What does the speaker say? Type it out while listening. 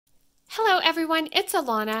everyone, it's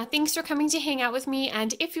Alana. Thanks for coming to hang out with me,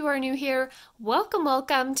 and if you are new here, welcome,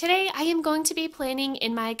 welcome. Today I am going to be planning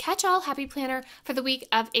in my catch-all happy planner for the week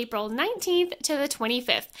of April 19th to the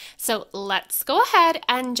 25th. So let's go ahead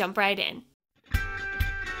and jump right in.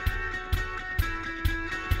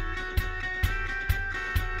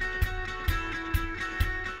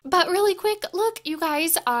 But really quick, look, you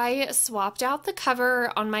guys, I swapped out the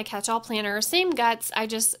cover on my catch-all planner. Same guts, I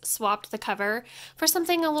just swapped the cover for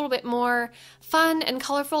something a little bit more fun and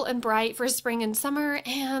colorful and bright for spring and summer,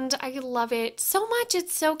 and I love it so much.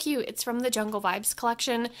 It's so cute. It's from the Jungle Vibes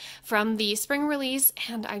collection from the spring release,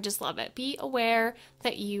 and I just love it. Be aware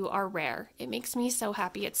that you are rare. It makes me so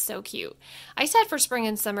happy. It's so cute. I said for spring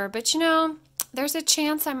and summer, but you know, there's a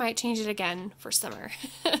chance I might change it again for summer,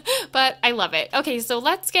 but I love it. Okay, so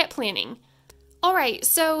let's get planning. All right,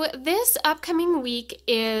 so this upcoming week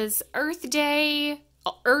is Earth Day,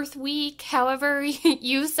 Earth Week, however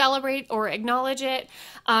you celebrate or acknowledge it.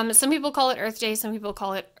 Some people call it Earth Day, some people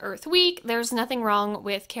call it Earth Week. There's nothing wrong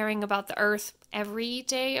with caring about the earth every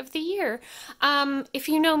day of the year. If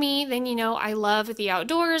you know me, then you know I love the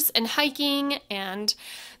outdoors and hiking and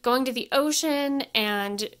going to the ocean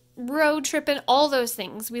and road tripping, all those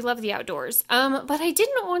things. We love the outdoors. But I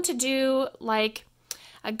didn't want to do like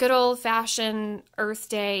a good old-fashioned Earth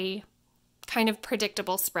Day kind of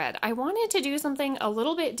predictable spread. I wanted to do something a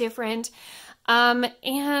little bit different.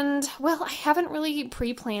 And well, I haven't really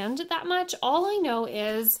pre-planned that much. All I know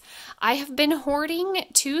is I have been hoarding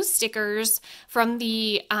 2 stickers from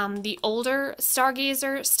the older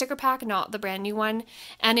Stargazer sticker pack, not the brand new one.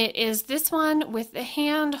 And it is this one with the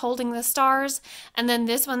hand holding the stars, and then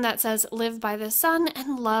this one that says live by the sun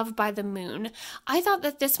and love by the moon. I thought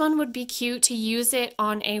that this one would be cute to use it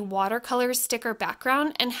on a watercolor sticker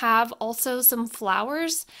background and have also some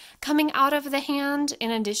flowers coming out of the hand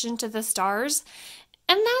in addition to the stars.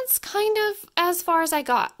 And that's kind of as far as I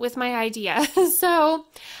got with my idea. So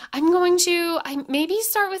I'm going to maybe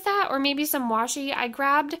start with that, or maybe some washi. I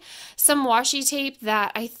grabbed some washi tape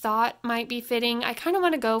that I thought might be fitting. I kind of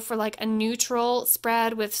want to go for like a neutral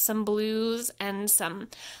spread with some blues and some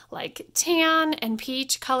like tan and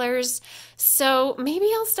peach colors. So maybe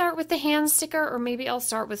I'll start with the hand sticker, or maybe I'll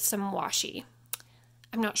start with some washi.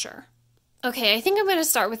 I'm not sure. Okay, I think I'm going to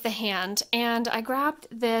start with the hand, and I grabbed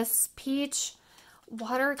this peach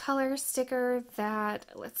watercolor sticker that,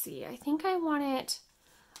 let's see, I think I want it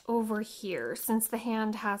over here since the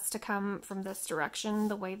hand has to come from this direction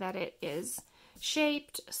the way that it is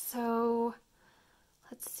shaped. So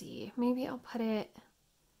let's see, maybe I'll put it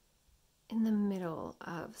in the middle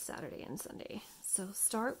of Saturday and Sunday. So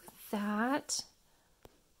start with that.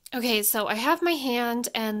 Okay, so I have my hand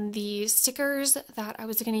and the stickers that I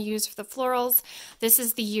was going to use for the florals. This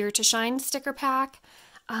is the Year to Shine sticker pack.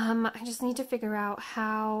 I just need to figure out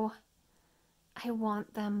how I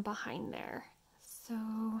want them behind there.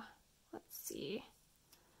 So let's see.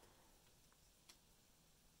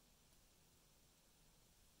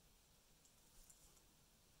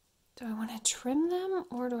 Do I want to trim them,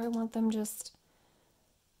 or do I want them just...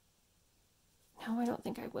 No, I don't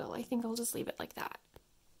think I will. I think I'll just leave it like that.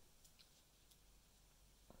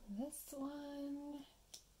 This one.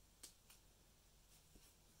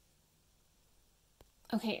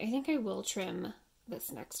 Okay, I think I will trim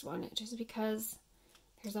this next one just because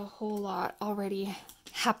there's a whole lot already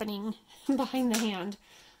happening behind the hand.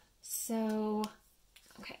 So,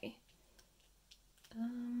 okay.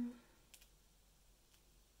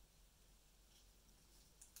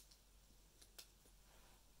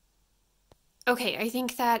 Okay, I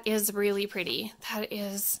think that is really pretty. That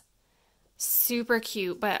is super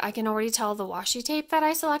cute, but I can already tell the washi tape that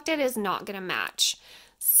I selected is not going to match.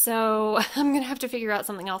 So I'm going to have to figure out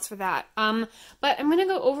something else for that. But I'm going to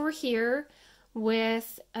go over here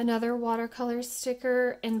with another watercolor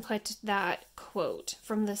sticker and put that quote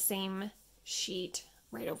from the same sheet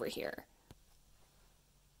right over here.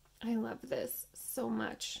 I love this so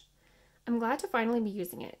much. I'm glad to finally be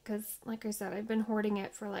using it because, like I said, I've been hoarding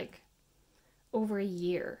it for like over a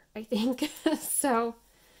year, I think. So,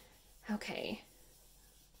 okay.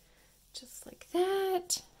 Just like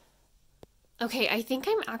that. Okay, I think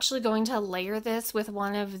I'm actually going to layer this with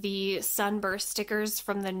one of the sunburst stickers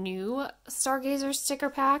from the new Stargazer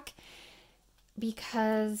sticker pack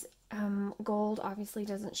because gold obviously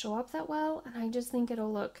doesn't show up that well, and I just think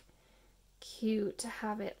it'll look cute to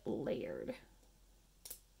have it layered.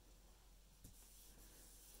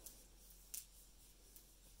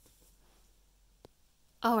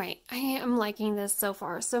 All right, I am liking this so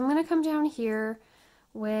far. So I'm going to come down here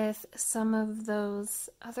with some of those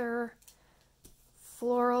other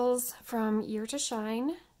florals from Year to Shine. I'm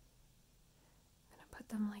going to put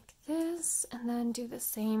them like this. this and then do the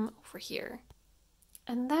same over here.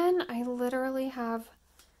 And then I literally have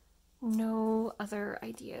no other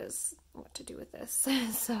ideas what to do with this.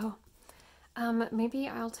 So maybe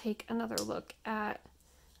I'll take another look at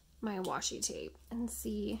my washi tape and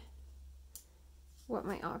see what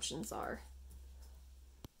my options are.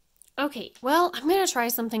 Okay, well, I'm going to try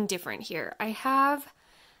something different here. I have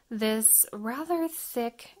this rather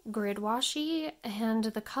thick grid washi and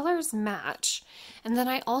the colors match. And then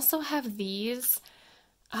I also have these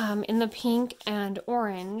in the pink and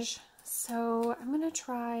orange. So I'm going to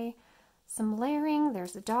try some layering.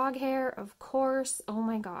 There's a dog hair, of course. Oh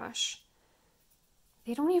my gosh.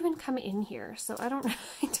 They don't even come in here, so I don't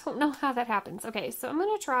know how that happens. Okay, so I'm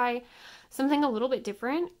going to try something a little bit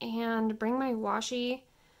different and bring my washi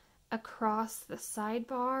across the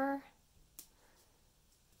sidebar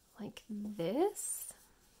like this.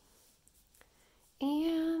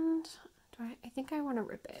 And I think I want to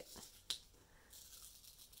rip it.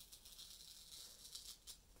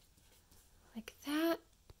 Like that.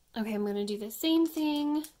 Okay, I'm going to do the same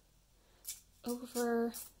thing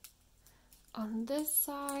over on this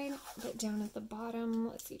side, but down at the bottom.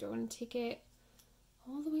 Let's see, do I want to take it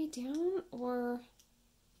all the way down, or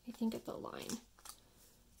I think at the line?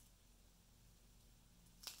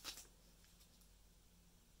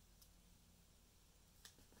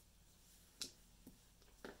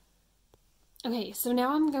 Okay, so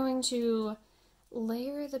now I'm going to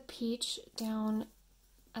layer the peach down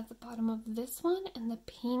at the bottom of this one and the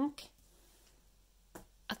pink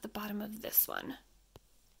at the bottom of this one.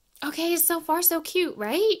 Okay, so far so cute,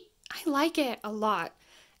 right? I like it a lot.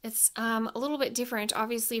 It's a little bit different,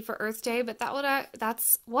 obviously, for Earth Day, but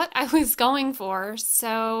that's what I was going for.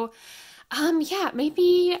 So, yeah,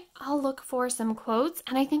 maybe I'll look for some quotes,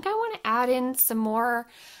 and I think I want to add in some more,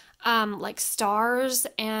 like stars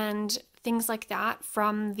and things like that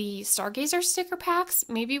from the Stargazer sticker packs,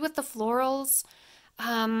 maybe with the florals.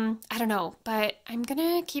 I don't know, but I'm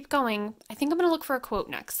gonna keep going. I think I'm gonna look for a quote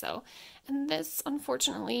next, though. And this,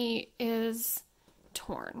 unfortunately, is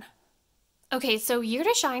torn. Okay, so Year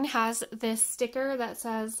to Shine has this sticker that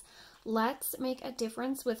says, "Let's make a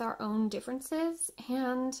difference with our own differences,"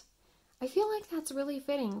 and I feel like that's really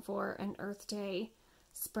fitting for an Earth Day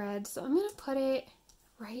spread, so I'm gonna put it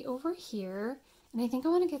right over here, and I think I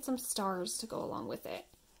want to get some stars to go along with it.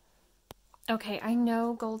 Okay, I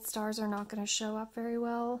know gold stars are not going to show up very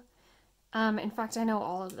well. In fact, I know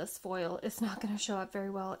all of this foil is not going to show up very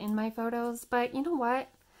well in my photos, but you know what?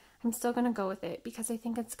 I'm still going to go with it because I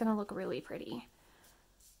think it's going to look really pretty.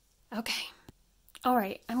 Okay. All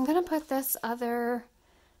right, I'm going to put this other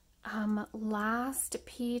last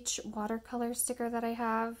peach watercolor sticker that I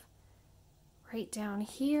have right down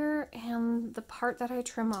here, and the part that I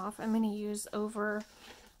trim off I'm going to use over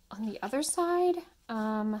on the other side.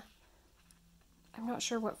 I'm not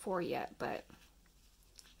sure what for yet, but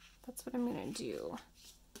that's what I'm going to do.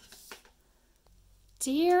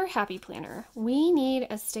 Dear Happy Planner, we need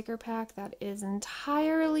a sticker pack that is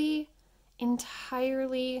entirely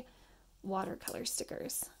watercolor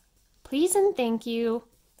stickers. Please and thank you.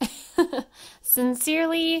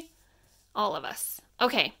 Sincerely, all of us.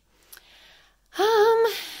 Okay.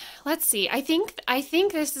 Let's see. I think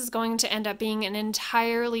this is going to end up being an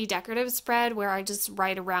entirely decorative spread where I just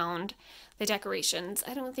write around the decorations.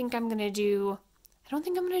 I don't think I'm going to do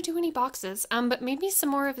any boxes. But maybe some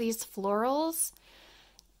more of these florals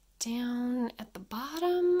down at the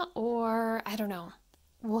bottom, or I don't know.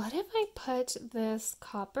 What if I put this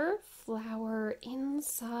copper flower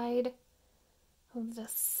inside of the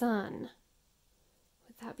sun?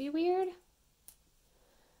 Would that be weird?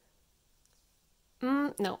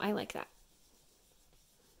 No, I like that.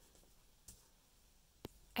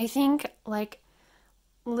 I think, like,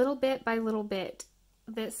 little bit by little bit,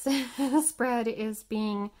 this spread is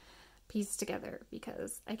being pieced together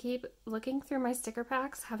because I keep looking through my sticker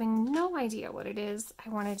packs, having no idea what it is I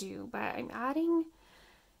want to do, but I'm adding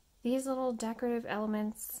these little decorative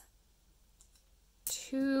elements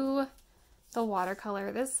to the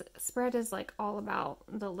watercolor. This spread is like all about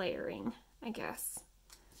the layering, I guess.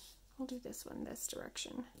 I'll do this one this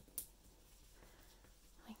direction.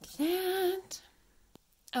 Like that.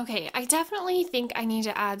 Okay, I definitely think I need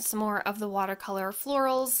to add some more of the watercolor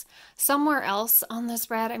florals somewhere else on the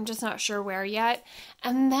spread. I'm just not sure where yet.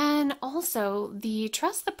 And then also the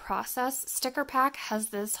Trust the Process sticker pack has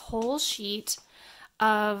this whole sheet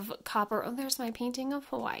of copper. Oh, there's my painting of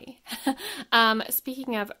Hawaii.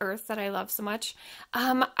 Speaking of Earth that I love so much,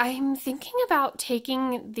 I'm thinking about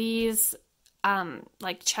taking these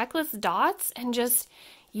like checklist dots and just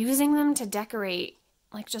using them to decorate,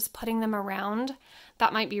 like just putting them around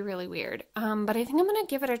That might be really weird. But I think I'm going to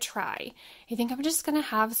give it a try. I think I'm just going to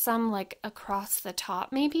have some like across the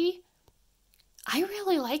top maybe. I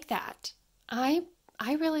really like that. I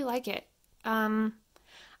really like it. I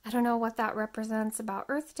don't know what that represents about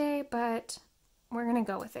Earth Day, but we're going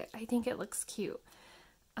to go with it. I think it looks cute.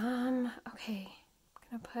 Okay. I'm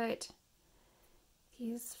going to put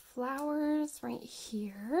these flowers right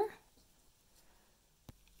here.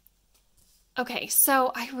 Okay,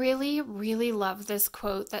 so I really, really love this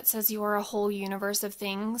quote that says you are a whole universe of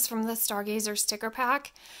things from the Stargazer sticker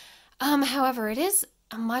pack. However, it is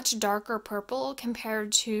a much darker purple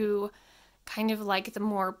compared to kind of like the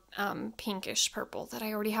more pinkish purple that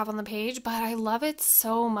I already have on the page, but I love it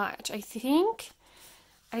so much. I think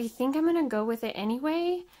I'm gonna go with it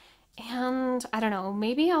anyway, and I don't know,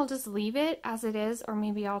 maybe I'll just leave it as it is, or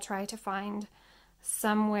maybe I'll try to find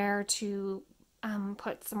somewhere to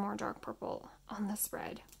put some more dark purple on the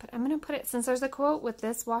spread. But I'm gonna put it, since there's a quote with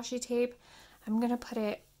this washi tape, I'm gonna put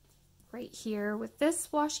it right here with this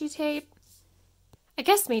washi tape. I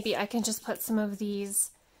guess maybe I can just put some of these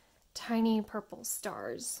tiny purple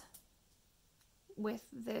stars with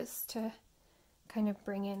this to kind of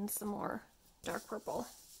bring in some more dark purple.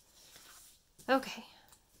 Okay,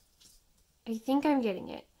 I think I'm getting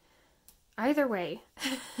it. Either way,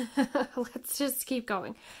 let's just keep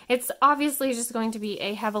going. It's obviously just going to be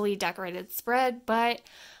a heavily decorated spread, but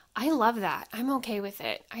I love that. I'm okay with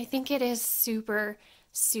it. I think it is super,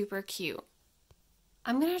 super cute.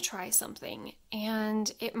 I'm going to try something,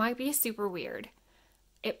 and it might be super weird.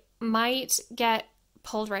 It might get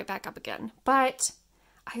pulled right back up again, but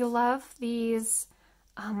I love these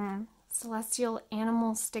celestial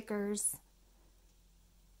animal stickers,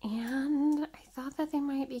 and I thought that they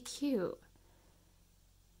might be cute.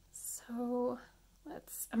 So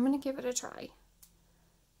I'm going to give it a try.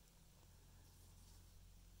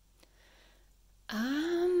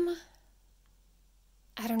 I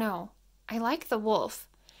don't know. I like the wolf.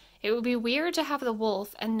 It would be weird to have the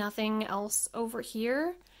wolf and nothing else over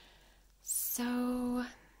here. So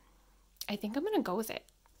I think I'm going to go with it.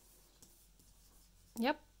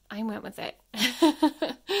 Yep, I went with it.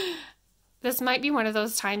 This might be one of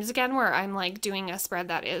those times again where I'm like doing a spread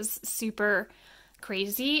that is super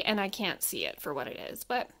crazy and I can't see it for what it is,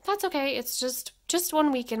 but that's okay. It's just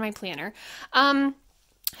 1 week in my planner.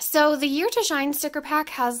 So the Year to Shine sticker pack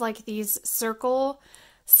has like these circle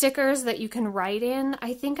stickers that you can write in.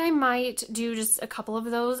 I think I might do just a couple of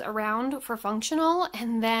those around for functional,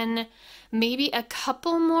 and then maybe a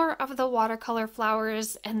couple more of the watercolor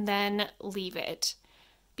flowers, and then leave it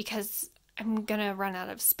because I'm gonna run out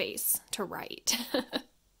of space to write.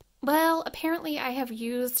 Well, apparently I have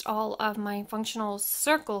used all of my functional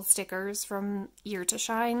circle stickers from Year to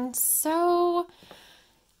Shine, so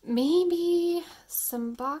maybe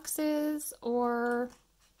some boxes or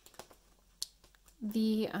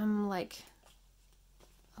the, like,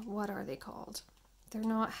 what are they called? They're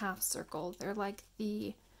not half circle, they're like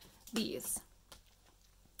these.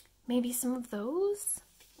 Maybe some of those?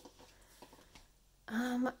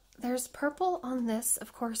 There's purple on this,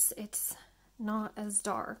 of course it's not as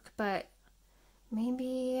dark, but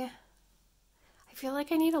maybe I feel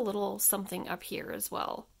like I need a little something up here as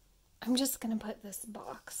well. I'm just gonna put this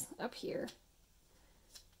box up here.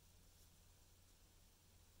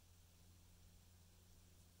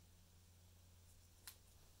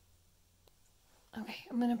 Okay,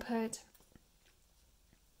 I'm gonna put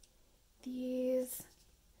these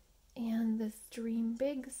and this Dream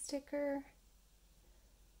Big sticker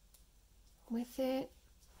with it.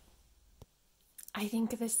 I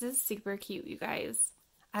think this is super cute, you guys.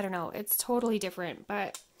 I don't know, it's totally different,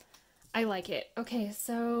 but I like it. Okay,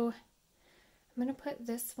 so I'm gonna put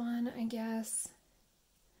this one, I guess,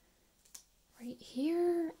 right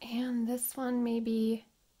here, and this one maybe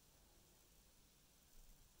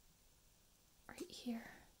right here.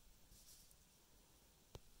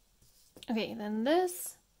 Okay, then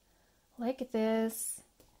this, like this,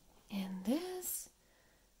 and this,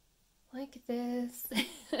 like this,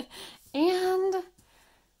 and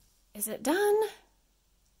is it done?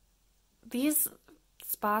 These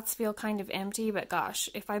spots feel kind of empty, but gosh,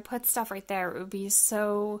 if I put stuff right there, it would be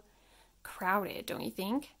so crowded, don't you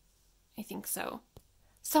think? I think so.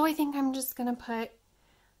 So I think I'm just gonna put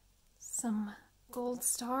some gold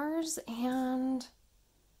stars and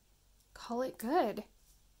call it good.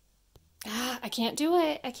 I can't do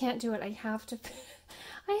it. I can't do it. I have to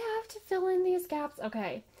fill in these gaps.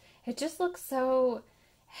 Okay. It just looks so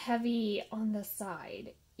heavy on the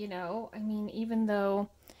side, you know? I mean, even though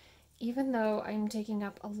I'm taking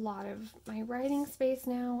up a lot of my writing space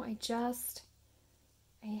now, I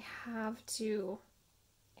have to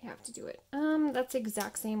I have to do it. That's the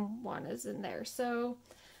exact same one as in there. So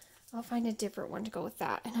I'll find a different one to go with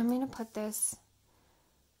that. And I'm going to put this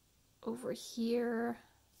over here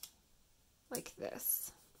like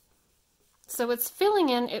this. So it's filling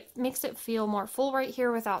in, it makes it feel more full right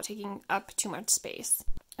here without taking up too much space.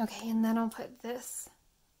 Okay, and then I'll put this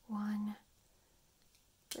one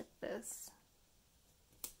with this.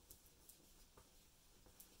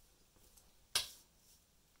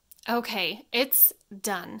 Okay, it's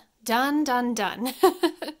done. Done, done, done.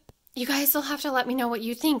 You guys will have to let me know what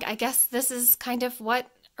you think. I guess this is kind of what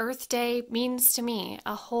Earth Day means to me.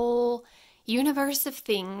 A whole universe of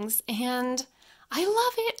things, and I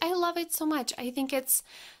love it. I love it so much. I think it's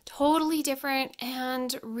totally different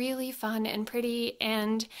and really fun and pretty,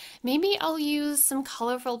 and maybe I'll use some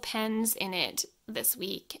colorful pens in it this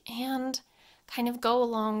week and kind of go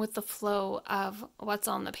along with the flow of what's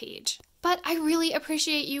on the page. But I really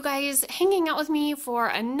appreciate you guys hanging out with me for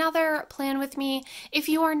another plan with me. If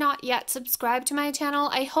you are not yet subscribed to my channel,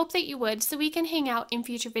 I hope that you would so we can hang out in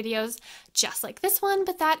future videos just like this one.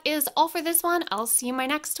 But that is all for this one. I'll see you in my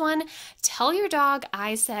next one. Tell your dog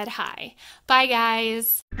I said hi. Bye,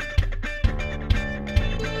 guys.